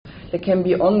that can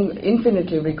be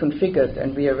infinitely reconfigured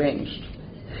and rearranged.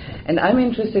 And I'm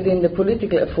interested in the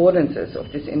political affordances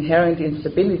of this inherent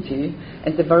instability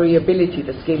and the variability,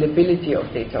 the scalability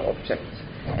of data objects,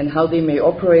 and how they may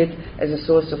operate as a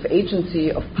source of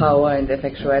agency, of power, and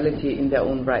effectuality in their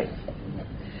own right.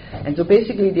 And so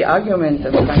basically the argument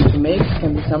I'm trying to make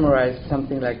can be summarized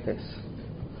something like this.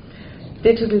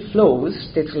 Digital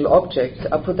flows, digital objects,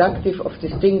 are productive of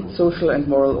distinct social and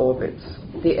moral orbits.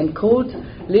 They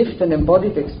encode lived and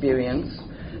embodied experience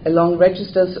along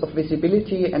registers of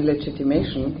visibility and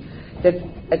legitimation that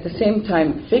at the same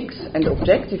time fix and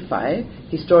objectify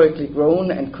historically grown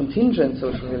and contingent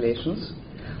social relations,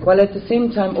 while at the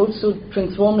same time also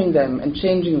transforming them and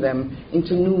changing them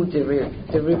into new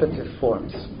derivative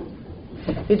forms.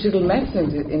 Digital maps,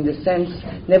 in this sense,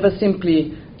 never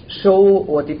simply show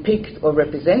or depict or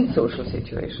represent social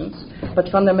situations, but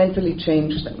fundamentally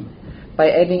change them by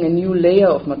adding a new layer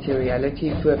of materiality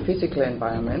to a physical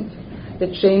environment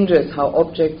that changes how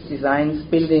objects, designs,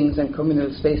 buildings, and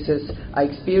communal spaces are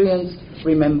experienced,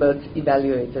 remembered,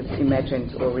 evaluated,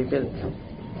 imagined, or rebuilt.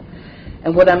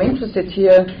 And what I'm interested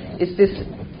here is this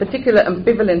particular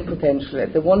ambivalent potential.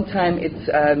 At the one time, its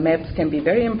maps can be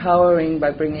very empowering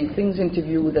by bringing things into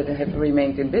view that have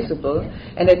remained invisible,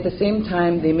 and at the same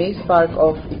time, they may spark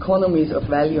off economies of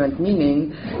value and meaning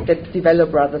that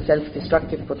develop rather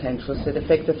self-destructive potentials that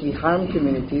effectively harm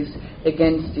communities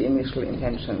against the initial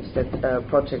intentions that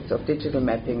projects of digital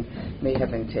mapping may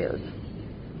have entailed.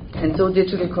 And so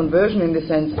digital conversion, in the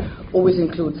sense, always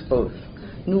includes both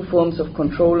new forms of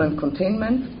control and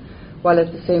containment, while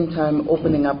at the same time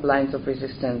opening up lines of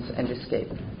resistance and escape.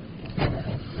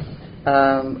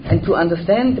 And to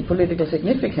understand the political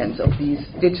significance of these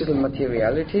digital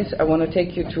materialities, I want to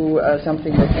take you to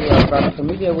something that you are rather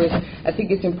familiar with. I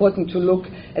think it's important to look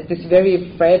at this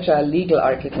very fragile legal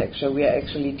architecture we are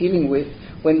actually dealing with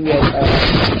when we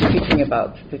are speaking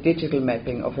about the digital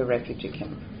mapping of a refugee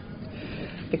camp.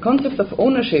 The concept of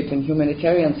ownership in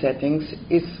humanitarian settings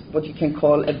is what you can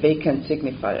call a vacant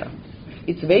signifier.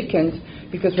 It's vacant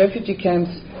because refugee camps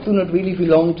do not really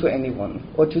belong to anyone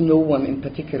or to no one in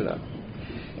particular.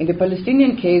 In the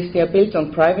Palestinian case, they are built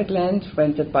on private land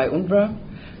rented by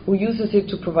UNRWA, who uses it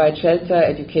to provide shelter,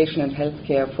 education, and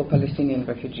healthcare for Palestinian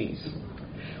refugees.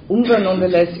 UNRWA,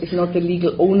 nonetheless, is not the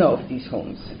legal owner of these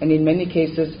homes, and in many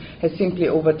cases has simply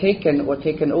overtaken or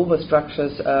taken over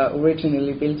structures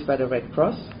originally built by the Red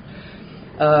Cross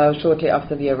shortly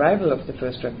after the arrival of the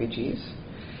first refugees.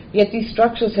 Yet these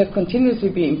structures have continuously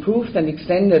been improved and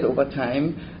extended over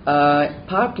time,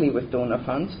 partly with donor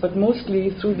funds, but mostly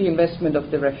through the investment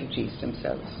of the refugees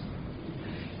themselves.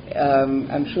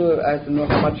 I'm sure, I don't know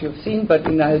how much you've seen, but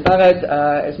in Al Barad,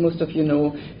 as most of you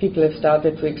know, people have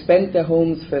started to expand their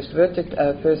homes, first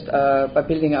by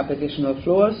building up additional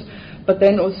floors, but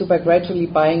then also by gradually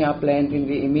buying up land in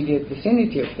the immediate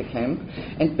vicinity of the camp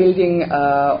and building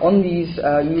on these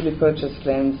newly purchased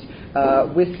lands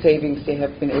with savings they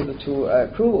have been able to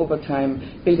accrue over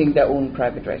time, building their own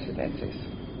private residences.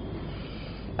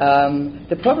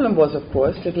 The problem was, of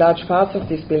course, that large parts of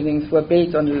these buildings were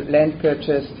built on land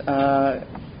purchased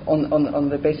on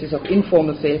the basis of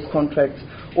informal sales contracts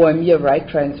or a mere right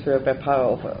transfer by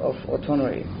power of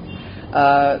autonomy.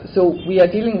 So we are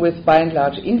dealing with, by and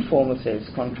large, informal sales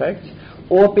contracts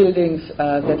or buildings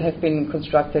that have been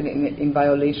constructed in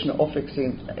violation of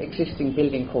existing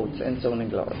building codes and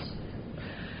zoning laws.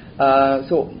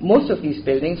 So most of these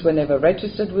buildings were never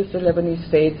registered with the Lebanese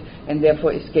state and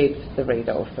therefore escaped the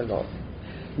radar of the law.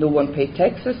 No one paid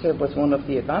taxes, that was one of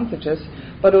the advantages,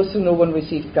 but also no one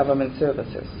received government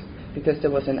services, because there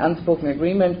was an unspoken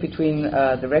agreement between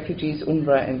the refugees,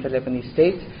 UNRWA, and the Lebanese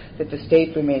state that the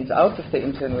state remains out of the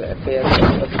internal affairs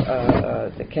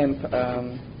of the camp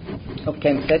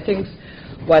settings,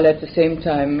 while at the same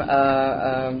time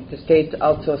the state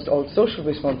outsourced all social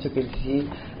responsibility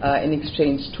in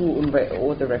exchange to UNRWA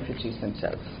or the refugees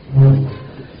themselves.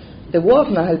 The war of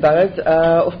Nahal Bared,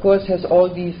 of course, has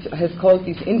called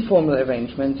these informal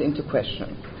arrangements into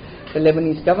question. The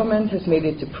Lebanese government has made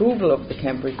its approval of the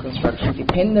camp reconstruction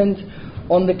dependent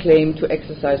on the claim to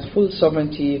exercise full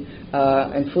sovereignty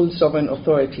and full sovereign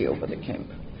authority over the camp.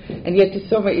 And yet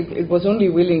it was only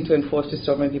willing to enforce this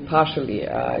sovereignty partially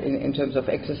in terms of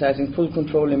exercising full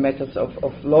control in matters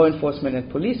of law enforcement and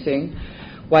policing,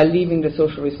 while leaving the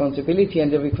social responsibility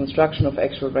and the reconstruction of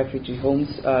actual refugee homes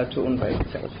to UNRWA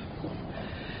itself.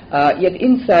 Yet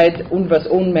inside UNRWA's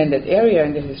own mandate area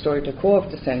in the historical core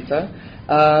of the center,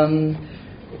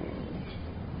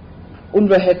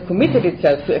 UNRWA had committed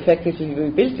itself to effectively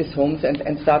rebuild these homes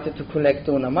and started to collect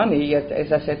donor money, yet,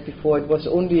 as I said before, it was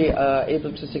only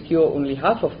able to secure only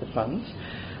half of the funds.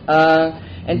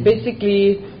 and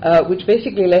which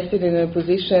basically left it in a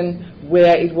position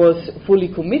where it was fully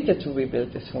committed to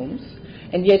rebuild these homes.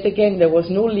 And yet again, there was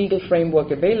no legal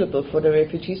framework available for the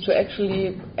refugees to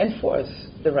actually enforce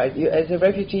the right. As a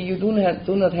refugee, you do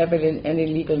not have any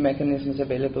legal mechanisms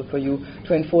available for you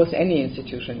to enforce any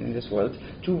institution in this world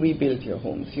to rebuild your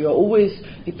homes. You are always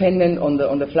dependent on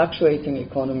the fluctuating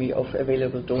economy of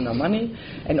available donor money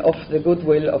and of the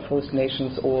goodwill of host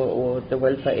nations or the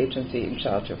welfare agency in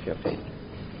charge of your fate.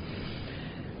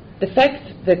 The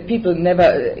fact that people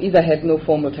never either had no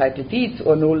formal title deeds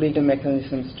or no legal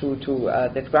mechanisms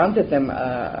that granted them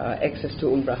access to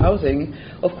UNRWA housing,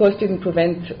 of course, didn't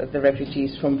prevent the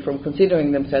refugees from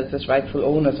considering themselves as rightful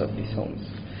owners of these homes.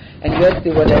 And yet they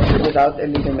were left without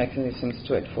legal mechanisms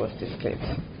to enforce these claims.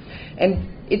 And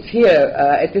it's here,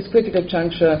 at this critical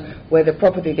juncture, where the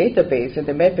property database and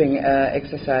the mapping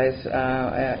exercise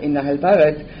in Nahal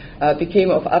Bared became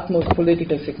of utmost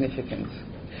political significance.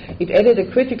 It added a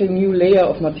critical new layer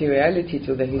of materiality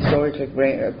to the historically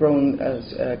grown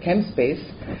camp space,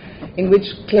 in which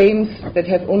claims that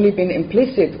have only been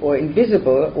implicit or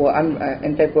invisible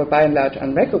and that were by and large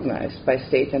unrecognized by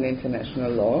state and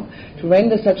international law, to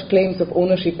render such claims of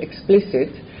ownership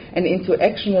explicit and into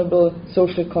actionable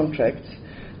social contracts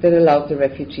that allowed the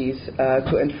refugees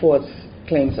to enforce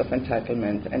claims of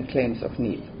entitlement and claims of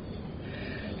need.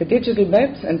 The digital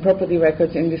maps and property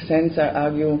records in this sense, I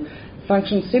argue,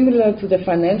 function similar to the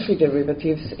financial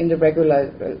derivatives in the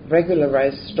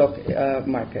regularized stock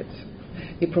markets.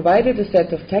 They provided a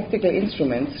set of tactical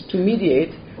instruments to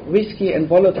mediate risky and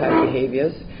volatile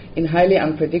behaviors in highly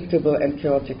unpredictable and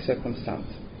chaotic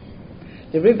circumstances.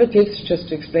 Derivatives, just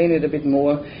to explain it a bit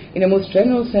more, in a most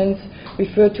general sense,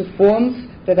 refer to forms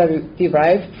that are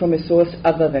derived from a source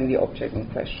other than the object in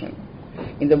question.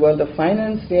 In the world of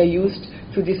finance, they are used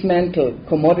to dismantle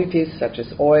commodities such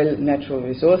as oil, natural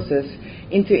resources,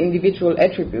 into individual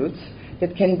attributes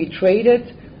that can be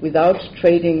traded without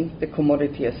trading the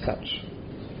commodity as such.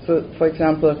 So, for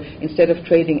example, instead of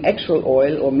trading actual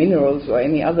oil or minerals or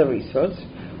any other resource,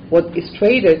 what is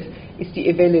traded is the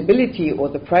availability or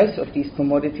the price of these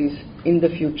commodities in the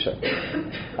future.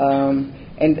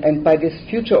 And by this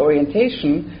future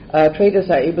orientation, traders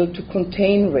are able to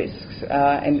contain risks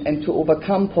and to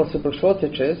overcome possible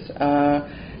shortages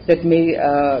that may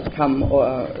come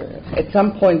at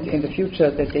some point in the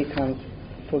future that they can't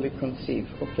fully conceive.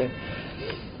 Okay.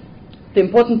 The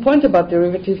important point about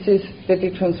derivatives is that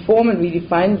they transform and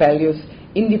redefine values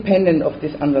independent of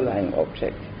this underlying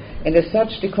object. And as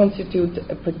such, they constitute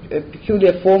a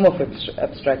peculiar form of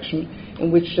abstraction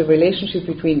in which the relationship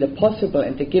between the possible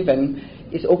and the given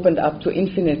is opened up to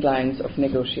infinite lines of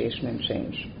negotiation and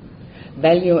change.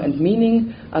 Value and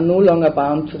meaning are no longer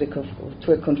bound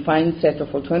to a confined set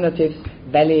of alternatives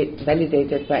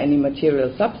validated by any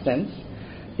material substance.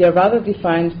 They are rather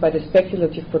defined by the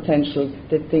speculative potential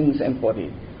that things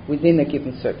embody within a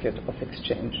given circuit of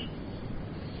exchange.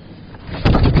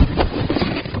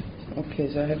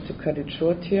 Okay, so I have to cut it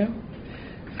short here.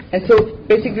 And so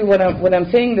basically what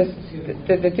I'm saying is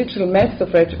that the digital maps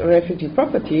of refugee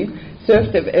property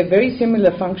served a very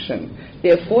similar function.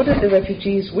 They afforded the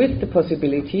refugees with the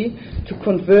possibility to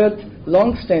convert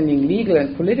long-standing legal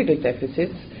and political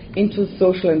deficits into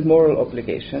social and moral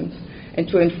obligations and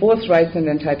to enforce rights and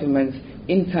entitlements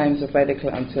in times of radical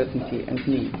uncertainty and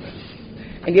need.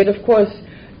 And yet, of course,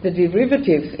 the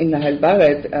derivatives in Nahal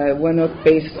Bared were not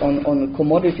based on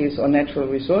commodities or natural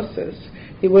resources.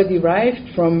 They were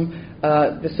derived from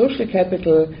the social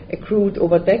capital accrued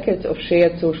over decades of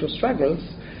shared social struggles,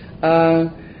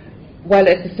 while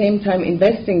at the same time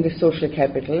investing the social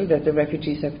capital that the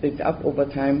refugees have built up over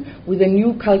time with a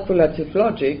new calculative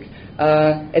logic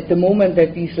at the moment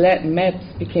that these maps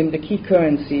became the key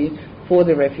currency for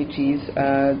the refugees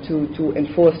to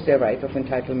enforce their right of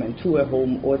entitlement to a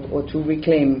home or to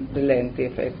reclaim the land they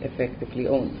effectively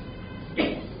own.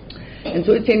 And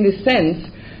so it's in this sense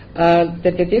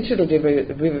that the digital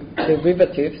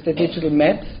derivatives, the digital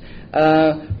maps,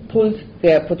 pulled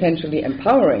their potentially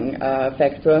empowering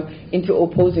factor into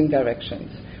opposing directions,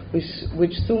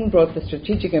 which soon brought the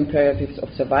strategic imperatives of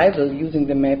survival, using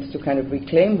the maps to kind of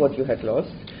reclaim what you had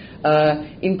lost,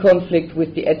 in conflict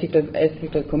with the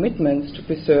ethical commitments to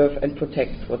preserve and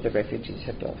protect what the refugees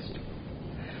had lost.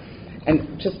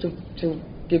 And just to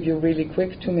give you really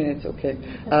quick, 2 minutes, okay,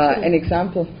 an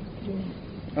example.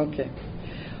 Okay.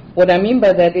 What I mean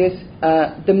by that is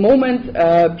the moment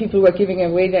people were giving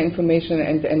away their information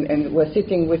and were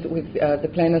sitting with the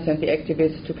planners and the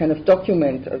activists to kind of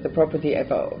document the property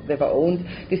they were owned,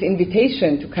 this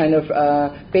invitation to kind of,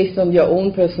 based on your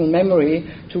own personal memory,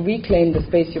 to reclaim the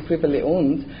space you previously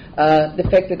owned, the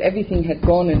fact that everything had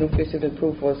gone and no physical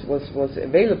proof was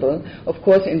available, of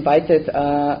course invited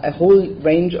a whole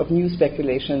range of new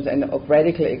speculations and of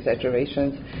radical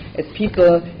exaggerations, as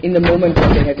people in the moment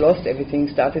when they had lost everything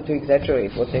started to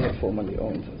exaggerate what they had formerly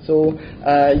owned. So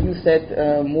you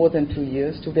said more than 2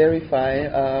 years to verify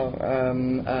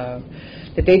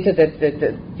the data that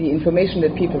the information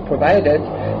that people provided,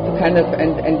 to kind of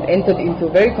and entered into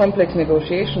very complex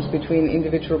negotiations between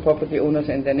individual property owners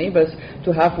and their neighbors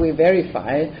to halfway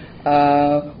verify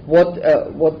what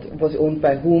was owned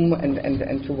by whom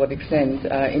and to what extent,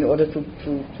 in order to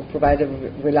provide a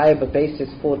reliable basis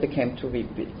for the camp to be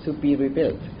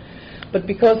rebuilt. But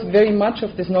because very much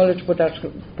of this knowledge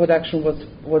production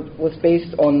was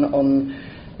based on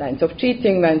lines of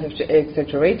cheating, lines of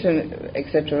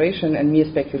exaggeration and mere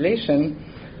speculation,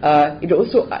 it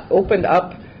also opened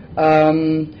up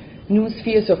new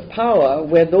spheres of power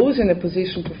where those in a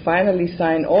position to finally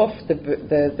sign off the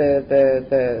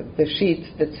sheet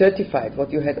that certified what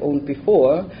you had owned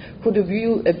before could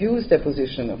abuse their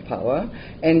position of power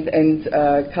and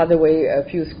cut away a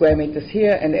few square meters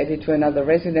here and add it to another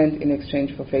resident in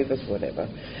exchange for favors, whatever.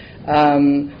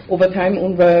 Over time,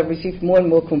 UNRWA received more and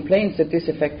more complaints that this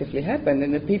effectively happened,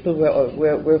 and that people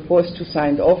were forced to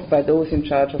sign off by those in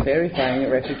charge of verifying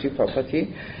refugee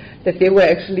property, that they were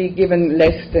actually given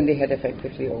less than they had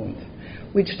effectively owned,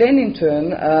 which then in turn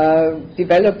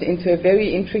developed into a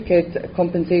very intricate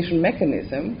compensation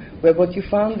mechanism, where what you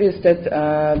found is that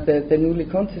the newly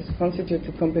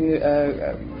constituted company,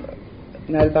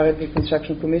 Nile Barrett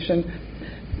Reconstruction Commission,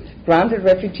 granted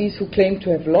refugees who claimed to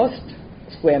have lost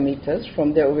square meters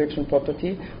from their original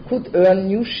property could earn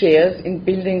new shares in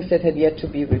buildings that had yet to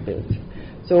be rebuilt.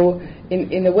 So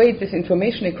in a way, this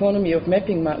information economy of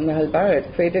mapping Nahal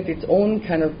Barrett created its own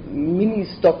kind of mini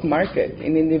stock market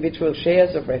in individual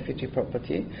shares of refugee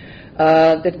property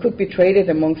that could be traded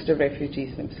amongst the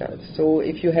refugees themselves. So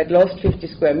if you had lost 50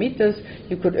 square meters,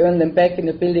 you could earn them back in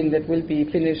a building that will be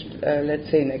finished,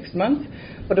 let's say, next month.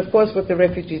 But of course, what the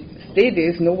refugee state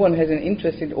is, no one has an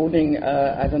interest in owning,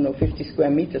 50 square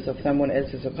meters of someone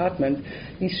else's apartment.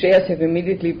 These shares have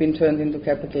immediately been turned into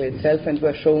capital itself and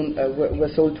were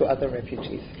sold to other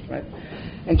refugees, right?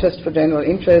 And just for general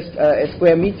interest, a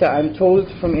square meter, I'm told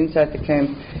from inside the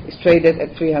camp, is traded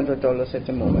at $300 at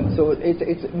the moment. So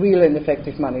it's real and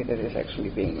effective money that is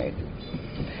actually being made.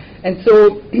 And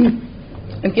so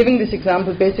I'm giving this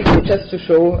example basically just to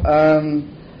show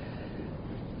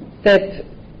that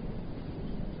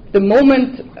the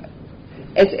moment,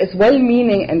 as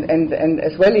well-meaning and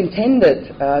as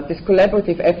well-intended this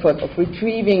collaborative effort of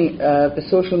retrieving the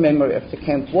social memory of the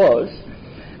camp was,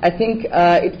 I think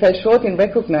it fell short in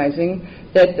recognizing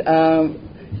that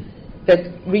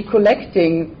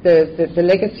recollecting the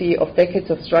legacy of decades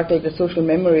of struggle, the social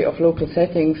memory of local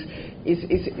settings,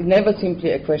 is never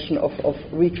simply a question of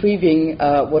retrieving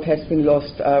what has been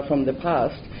lost from the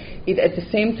past. It at the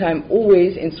same time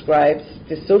always inscribes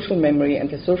the social memory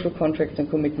and the social contracts and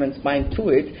commitments bind to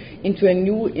it into a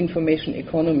new information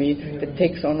economy that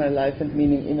takes on a life and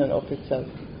meaning in and of itself.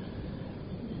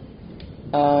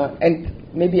 And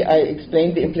maybe I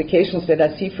explained the implications that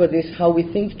I see for this, how we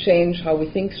think change, how we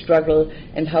think struggle,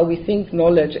 and how we think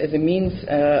knowledge as a means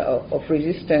of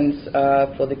resistance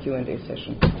for the Q&A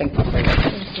session. Thank you very much.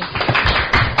 Thank you.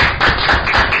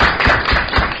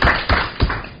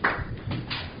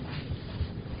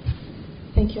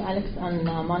 Thank you, Alex and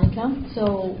Monica.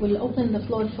 So we'll open the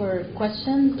floor for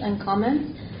questions and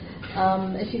comments.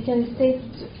 If you can state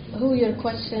who your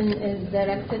question is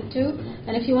directed to,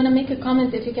 and if you want to make a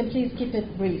comment, if you can please keep it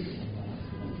brief.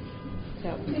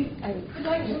 So, I'd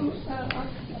like to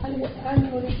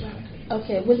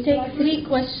okay, we'll take 3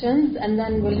 questions, and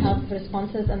then we'll have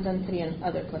responses, and then 3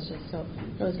 other questions. So,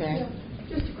 Rosemary. Yeah,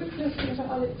 just a quick question to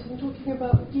Alex. I'm talking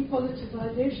about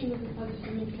depoliticization of the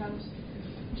Palestinian camps.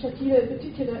 Shatila, in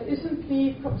particular, isn't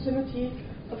the proximity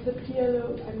of the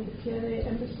PLA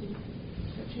embassy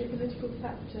actually a political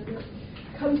factor that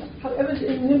comes, however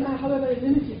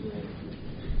limited way,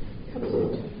 comes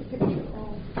into the picture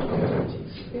of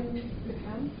politics in the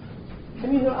camp? I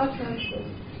mean, there are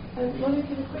transfers. And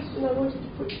Monica, the question I wanted to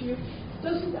put to you,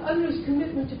 doesn't UNRWA's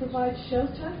commitment to provide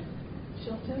shelter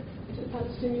to the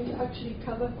Palestinians actually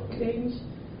cover claims,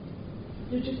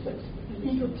 legitimate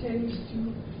legal claims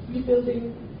to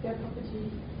rebuilding their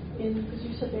property because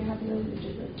you said they have no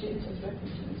legitimate claims as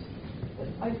refugees? But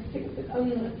I think that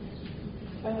UNRWA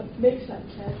makes that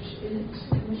pledge in its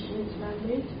commission, its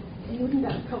mandate, wouldn't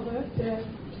that cover their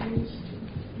claims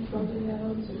from the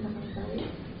Netherlands and Nahal?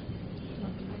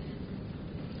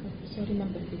 So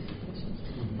remember these questions.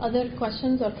 Other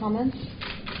questions or comments?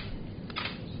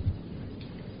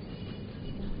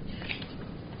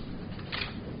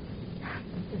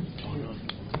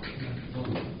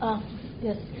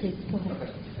 Yes, please, go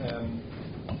ahead.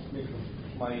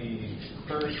 My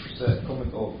first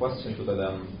comment or question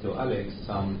to Alex,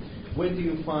 where do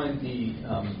you find the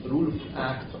rule of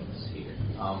actors here?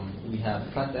 We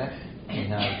have Fatah, we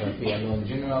have PLO in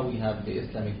general, we have the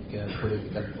Islamic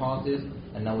political parties,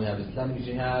 and now we have Islamic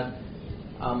Jihad.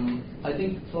 I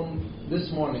think from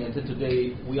this morning until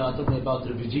today, we are talking about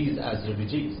refugees as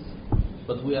refugees,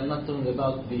 but we are not talking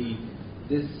about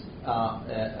this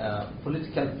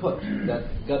political put that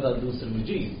gather those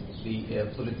refugees, the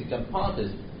political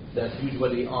parties that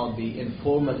usually are the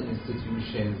informal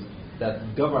institutions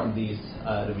that govern these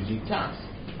refugee camps,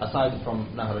 aside from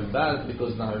Nahar al-Balad,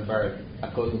 because Nahar al-Balad,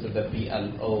 according to the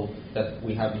PLO, that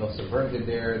we have no sovereignty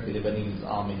there, the Lebanese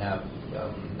army have,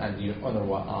 and the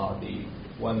UNRWA are the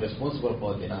one responsible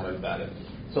for the Nahar al-Balad.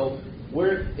 So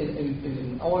we're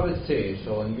in our research,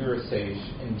 or in your research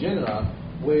in general,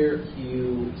 where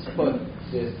you put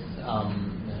this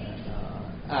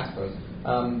aspect.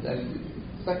 And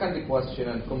second question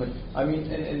and comment. I mean,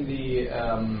 in the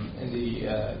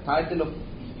title of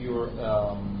your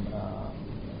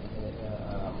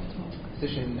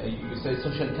session, you say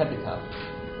social capital,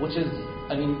 which is,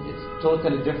 I mean, it's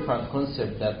totally different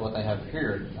concept than what I have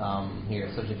heard here.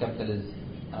 Social capital is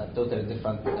a totally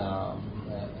different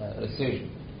research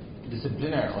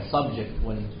disciplinary or subject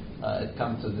when it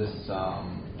comes to this.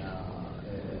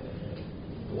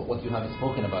 What you have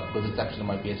spoken about, because it's actually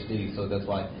my PhD, so that's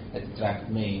why it attracted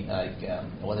me, like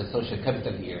what is social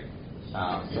capital here.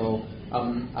 I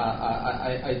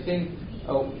think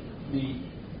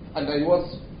and I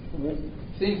was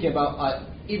thinking about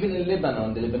even in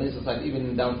Lebanon, the Lebanese society, even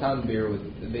in downtown Beirut,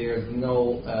 there's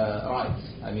no rights.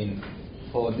 I mean,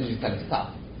 for digital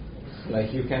stuff,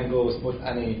 like you can go put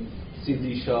any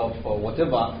CD shop or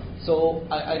whatever. So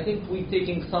I think we're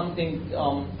taking something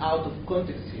out of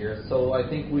context here. So I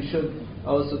think we should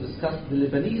also discuss the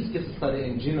Lebanese case study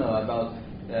in general about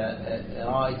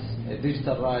rights,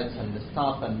 digital rights and the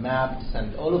stuff and maps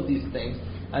and all of these things.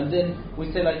 And then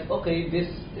we say like, okay, this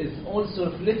is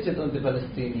also reflected on the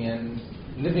Palestinians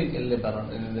living in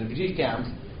Lebanon in the refugee camps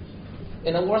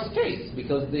in a worst case,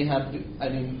 because they have, I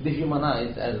mean,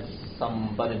 dehumanized, as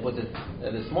somebody put it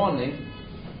this morning.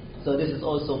 So this is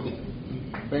also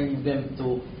bringing them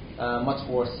to a much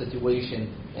worse situation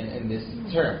in this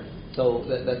term. So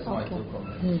that's my two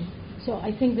comments. So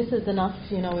I think this is enough.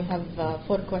 You know, we have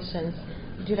 4 questions.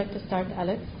 Would you like to start,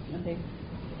 Alex? Okay.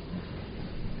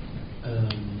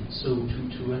 So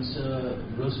to answer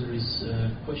Rosemary's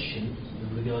question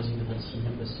regarding the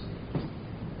Palestinian embassy.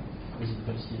 Was it the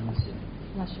Palestinian embassy?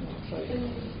 National Authority.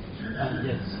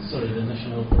 Yes, sorry, the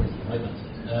National Authority. My bad.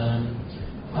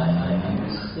 I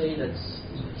must say that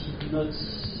it did not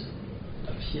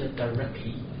appear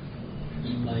directly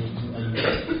in my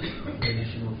the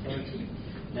National Authority.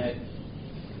 Now,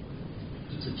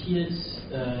 it appears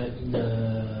in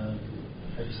a,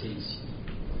 how do you say it,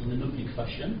 in an oblique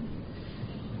fashion,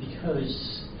 because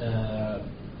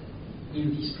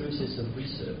in this process of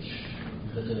research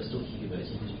that I was talking about,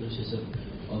 in this process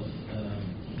of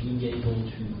being able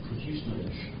to produce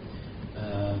knowledge,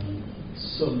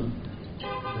 some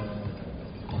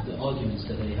of the arguments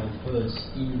that I have heard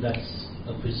in that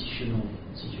oppositional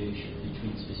situation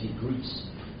between specific groups,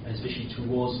 and especially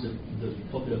towards the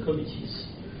popular committees,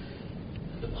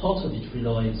 a part of it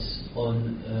relies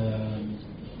on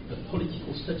a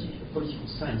political study, a political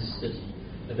science study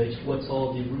about what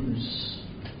are the rules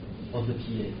of the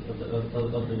PA,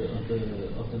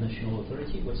 of the National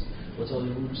Authority, what are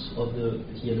the rules of the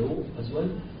PLO as well,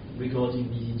 regarding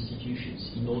these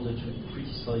institutions, in order to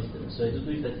criticize them. So I don't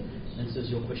know if that answers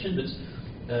your question, but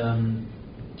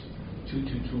to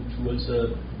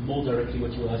answer more directly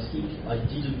what you are asking, I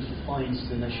didn't find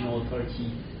the National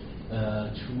Authority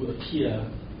to appear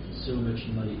so much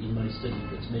in my study,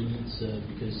 but maybe it's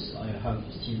because I have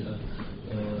still,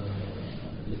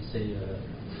 let's say,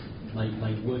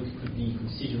 my work could be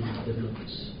considerably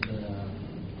developed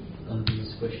on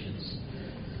these questions.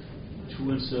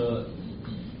 To answer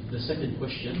the second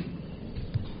question,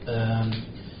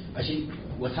 I think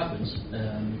what happened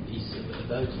is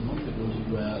about a month ago,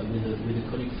 with a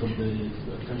colleague from the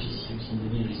French Institute in the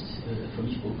Middle East,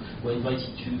 from IFO, were invited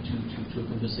to a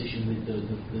conversation with the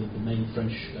main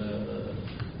French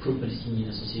pro-Palestinian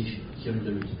association here in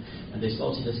Beirut. And they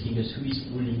started asking us who is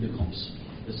ruling the camps.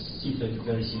 It seems like a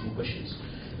very simple question,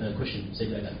 say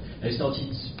like that. And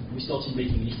we started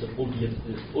making a list of all the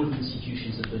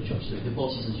institutions that were in charge. So the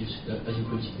parties, as you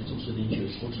quoted, but also the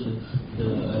NGOs, also the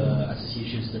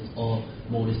associations that are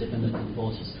more or less dependent on the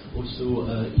parties, also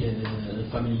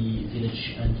family, village,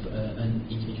 and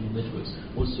individual networks,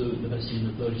 also the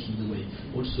Palestinian Authority in a way,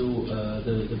 also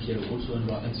the PLO, also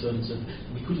UNRWA, and so on and so on.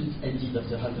 We couldn't end it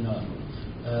after half an hour.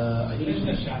 I think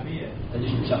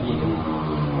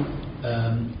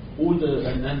all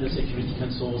the security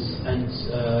councils and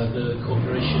the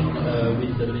cooperation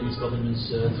with the Lebanese governments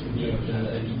through the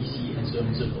BBC and so on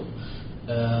and so forth.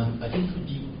 I think it would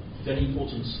be very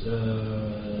important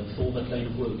for that line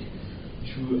of work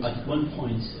to, at one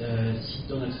point, sit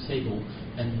down at a table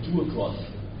and do a graph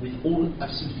with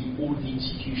absolutely all the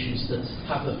institutions that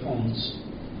have a hand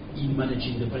in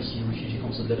managing the Palestinian Refugee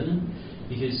Council of Lebanon,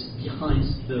 because behind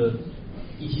it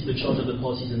is the charge of the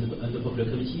parties and the popular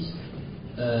committees.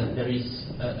 There is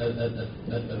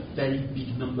a very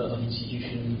big number of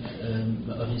institutions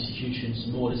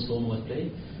more or less formal at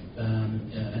play,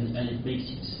 and it makes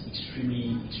it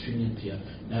extremely unclear.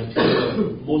 Now,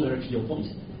 to more directly your point,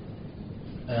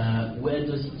 where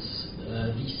does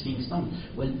these things stand?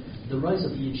 Well, the rise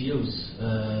of the NGOs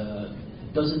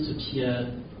doesn't appear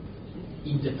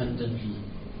independently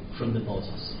from the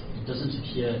parties. It doesn't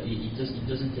appear. It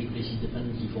doesn't take place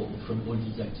independently from all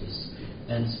these actors.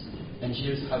 And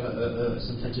NGOs have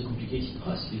sometimes a complicated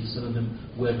past, because some of them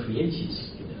were created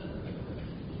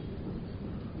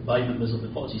by members of the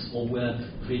parties, or were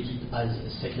created as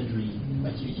secondary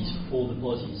activities for the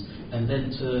parties, and then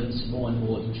turned more and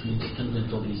more into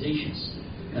independent organizations.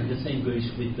 And the same goes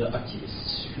with the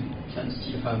activists, who can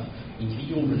still have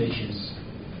individual relations,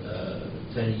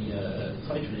 very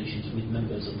tight relations with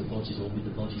members of the parties or with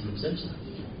the parties themselves,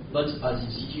 but as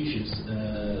institutions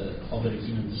are very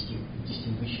keen on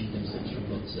distinguishing themselves from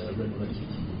that realm of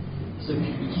activity. So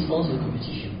it is part of a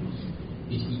competition.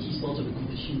 It is part of a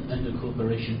competition and a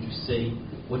cooperation to say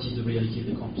what is the reality of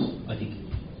the camps, I think.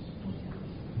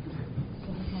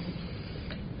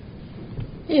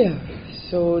 Yeah.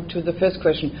 So to the first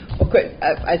question, okay,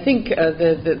 I think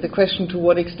the question to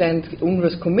what extent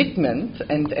UNRWA's commitment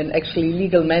and actually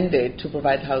legal mandate to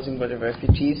provide housing for the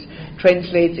refugees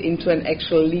translates into an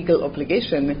actual legal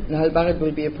obligation, Nahal Bared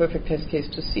will be a perfect test case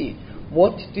to see.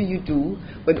 What do you do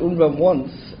when UNRWA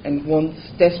wants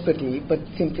desperately, but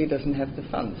simply doesn't have the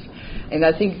funds? And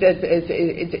I think that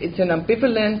it's an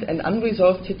ambivalent and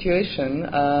unresolved situation.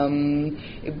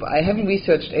 I haven't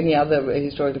researched any other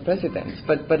historical precedents,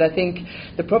 but I think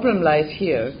the problem lies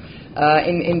here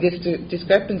in this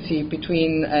discrepancy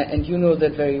between, and you know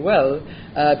that very well,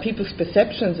 people's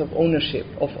perceptions of ownership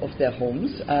of their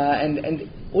homes and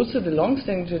also the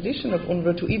long-standing tradition of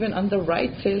UNRWA to even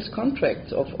underwrite sales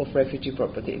contracts of refugee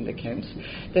property in the camps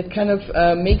that kind of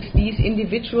makes these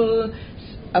individual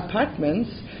apartments,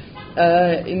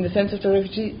 in the sense of the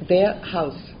refugee, their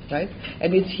house, right?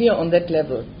 And it's here on that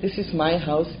level. This is my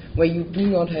house, where you do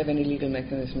not have any legal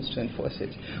mechanisms to enforce it.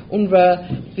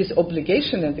 UNRWA, this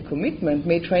obligation and the commitment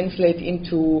may translate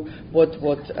into what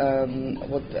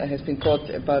has been thought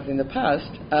about in the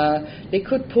past. They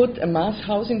could put a mass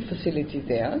housing facility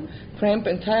there, cramp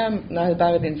entire Nahal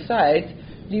Bared inside,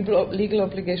 legal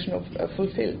obligation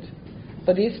fulfilled.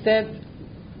 But is that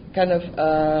kind of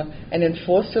an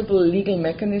enforceable legal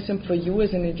mechanism for you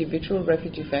as an individual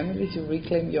refugee family to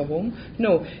reclaim your home?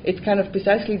 No, it's kind of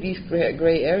precisely these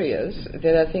gray areas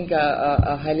that I think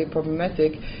are highly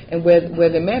problematic, and where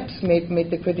the maps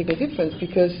made the critical difference,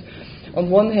 because on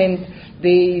one hand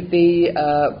they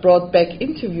brought back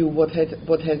into view what has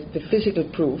the physical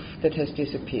proof that has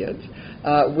disappeared,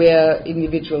 where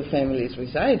individual families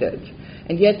resided.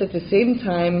 And yet, at the same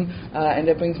time, and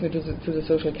that brings me to the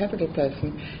social capital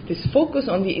person, this focus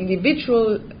on the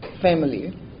individual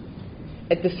family,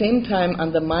 at the same time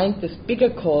undermined this bigger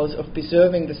cause of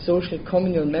preserving the social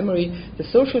communal memory, the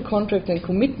social contract and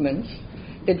commitments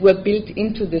that were built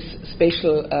into this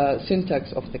spatial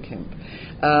syntax of the camp.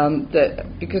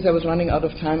 Because I was running out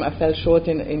of time, I fell short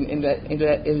in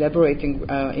elaborating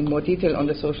in more detail on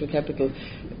the social capital.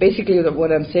 Basically,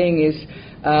 what I'm saying is,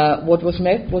 what was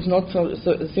met was not so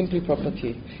simply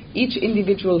property. Each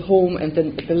individual home and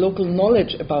the local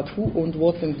knowledge about who owned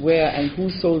what and where and who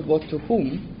sold what to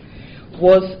whom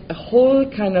was a whole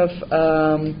kind of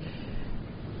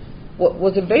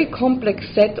was a very complex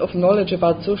set of knowledge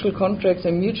about social contracts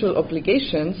and mutual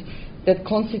obligations that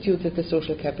constituted the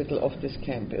social capital of this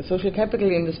camp. Social capital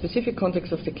in the specific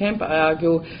context of the camp, I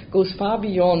argue, goes far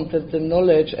beyond the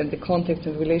knowledge and the context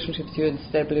and relationships you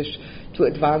establish to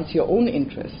advance your own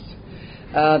interests.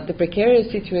 the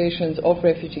precarious situations of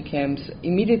refugee camps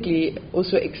immediately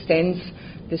also extends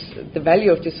the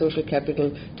value of the social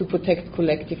capital to protect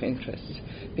collective interests.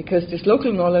 Because this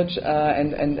local knowledge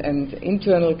and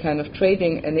internal kind of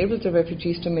trading enabled the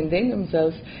refugees to maintain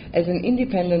themselves as an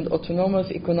independent, autonomous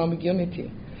economic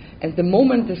unity. And the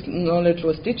moment this knowledge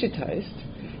was digitized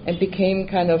and became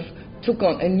took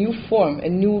on a new form, a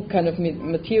new kind of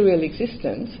material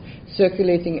existence,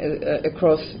 circulating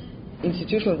across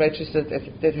institutional registers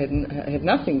that had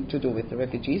nothing to do with the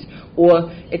refugees,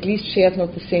 or at least shared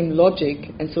not the same logic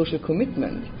and social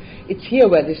commitment. It's here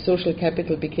where the social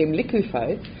capital became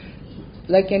liquefied,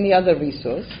 like any other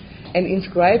resource, and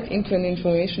inscribed into an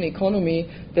information economy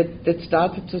that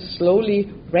started to slowly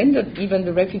render even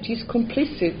the refugees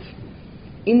complicit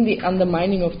in the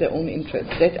undermining of their own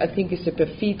interests. That, I think, is the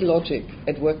perfide logic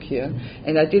at work here,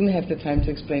 and I didn't have the time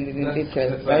to explain it in detail.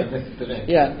 That's right? That's the link.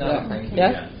 Yeah. No, thank you.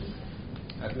 Yeah?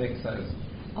 That makes sense.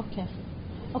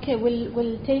 Okay,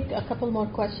 we'll take a couple more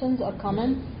questions or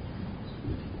comments.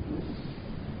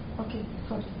 Okay,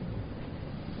 first.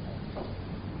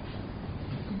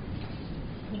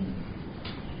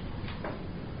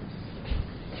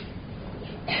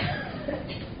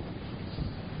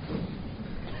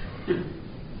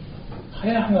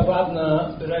 الحقيقة احنا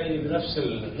بعدنا برأيي بنفس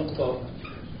النقطة.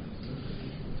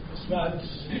 سمعت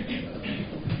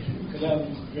كلام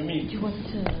جميل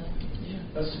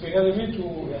بس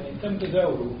بغالبيته يعني تم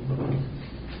تداوله.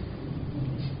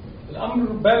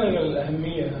 الأمر بالغ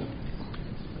الأهمية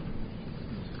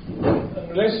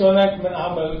أنه ليس هناك من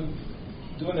عمل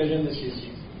دون أجندة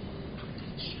سياسية.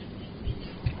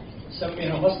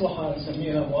 نسميها مصلحة،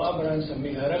 نسميها مؤامرة،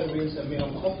 نسميها رغبة، نسميها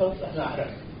مخطط، احنا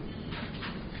أحرار.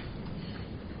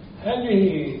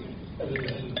 هذه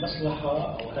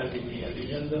المصلحة أو هذه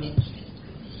الأجندة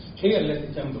هي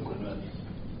التي تملك المال.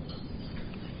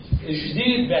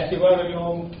 الجديد باعتبار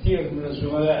اليوم كثير من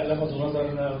الزملاء لفتوا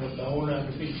نظرنا ونبهونا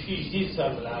أنه في شيء جديد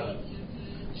صار بالعالم.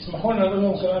 اسمحوا لنا نقول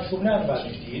لهم كمان شو بنعرف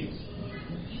الجديد.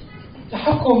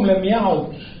 التحكم لم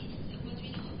يعد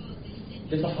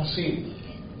بتفاصيل،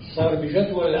 صار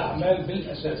بجدول الأعمال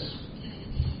بالأساس.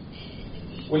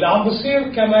 واللي عم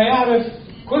بصير كما يعرف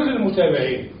كل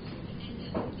المتابعين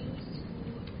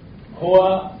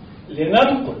هو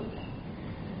لننقل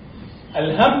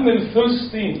الهم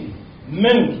الفلسطيني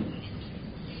من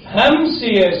هم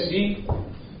سياسي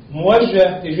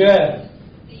موجه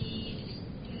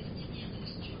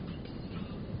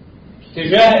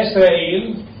تجاه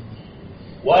إسرائيل،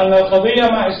 وأن القضية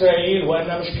مع إسرائيل،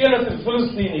 وأن مشكلة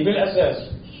الفلسطيني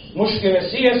بالأساس مشكلة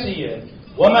سياسية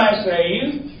ومع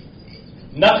إسرائيل،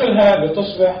 نقلها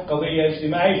لتصبح قضية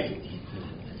اجتماعية.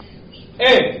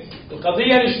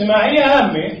 القضية الاجتماعية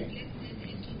هامة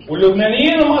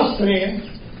واللبنانيين مقصرين،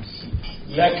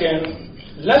 لكن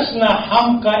لسنا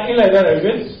حمقى إلى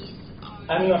درجة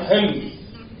أن نحل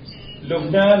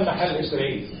لبنان محل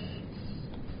إسرائيل.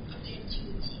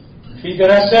 في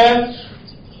دراسات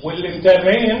واللي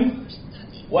متابعين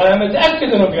وأنا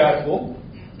متأكد أنهم بيعرفوا،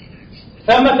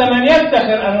 ثمة من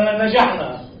يفتخر أننا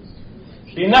نجحنا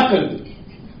بنقل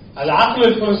العقل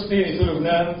الفلسطيني في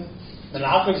لبنان من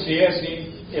عقل سياسي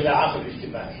إلى عقل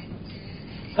اجتماعي.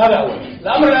 هذا أول.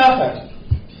 الأمر الآخر،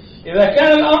 إذا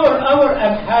كان الأمر أمر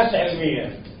أبحاث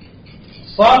علمية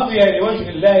صافية لوجه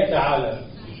الله تعالى،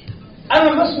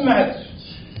 أنا ما سمعت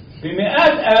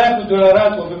بمئات آلاف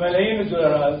الدولارات وبملايين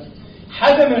الدولارات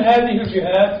حدا من هذه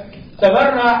الجهات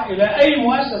تبرع إلى أي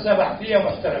مؤسسة بحثية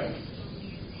محترمة.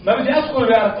 ما بدي أدخل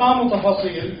بأرقام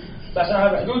وتفاصيل، بس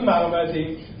أنا بحدود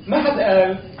معلوماتي ما حد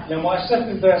قال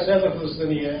لمؤسسة الدراسات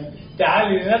الفلسطينية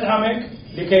تعالي ندعمك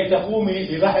لكي تقومي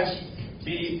ببحث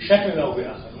بشكل أو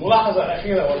بآخر. الملاحظة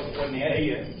الأخيرة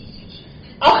والنهائية،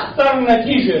 أخطر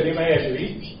نتيجة لما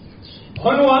يجري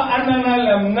هو أننا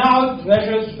لم نعد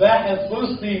نجد باحث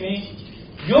فلسطيني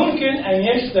يمكن أن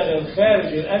يشتغل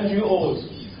خارج الNGOs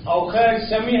أو خارج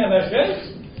سميها ما شئت،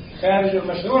 خارج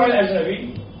المشروع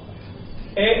الأجنبي.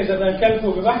 إذا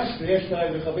تنكلفوا ببحث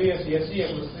ليشتغل بقضية سياسية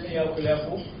فلسطينية أو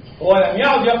خلافه، هو لم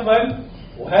يعد يقبل.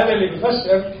 وهذا اللي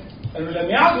بيفسر أنه لم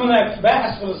يعد هناك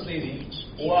باحث فلسطيني.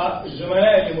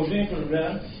 والزملاء اللي موجودين في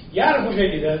لبنان يعرفوا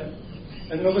جيدا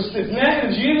أنه باستثناء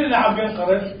الجيل اللي عم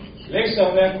ينقرض ليس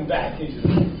هناك باحثين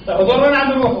جدد. طيب هدول وين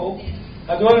عم يروحوا؟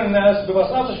 هدول الناس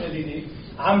ببساطة شديدة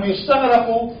عم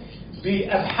بيستغرقوا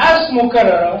بأبحاث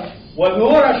مكررة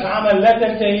وبورش عمل لا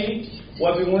تنتهي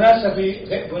وبمنافسة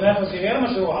غير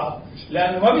مشروعة،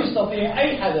 لأنه ما بيستطيع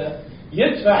أي حدا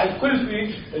يدفع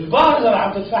الكلفة الباهظة اللي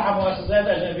عم تدفعها مؤسسات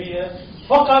أجنبية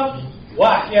فقط.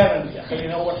 وأحيانا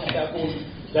خلينا أول حتى أكون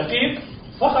دقيق،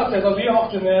 فقط لتضييع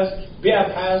وقت الناس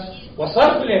بأبحاث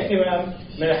وصرف الاهتمام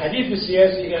من الحديث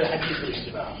السياسي إلى الحديث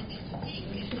الاجتماعي.